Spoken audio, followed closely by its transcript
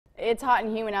It's hot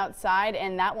and humid outside,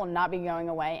 and that will not be going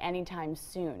away anytime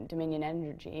soon. Dominion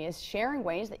Energy is sharing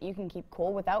ways that you can keep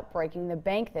cool without breaking the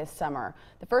bank this summer.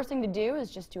 The first thing to do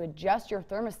is just to adjust your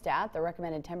thermostat. The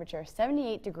recommended temperature is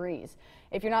 78 degrees.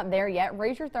 If you're not there yet,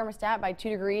 raise your thermostat by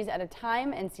 2 degrees at a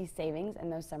time and see savings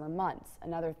in those summer months.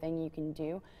 Another thing you can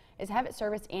do is have it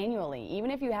serviced annually,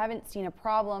 even if you haven't seen a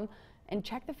problem, and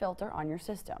check the filter on your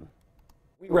system.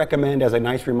 We recommend, as a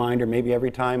nice reminder, maybe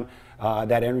every time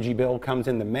that energy bill comes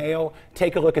in the mail,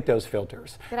 take a look at those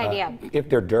filters. Good idea. If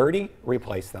they're dirty,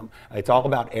 replace them. It's all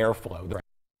about airflow.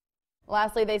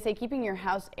 Lastly, they say keeping your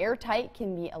house airtight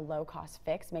can be a low-cost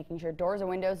fix, making sure doors and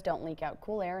windows don't leak out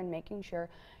cool air and making sure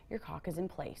your caulk is in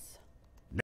place.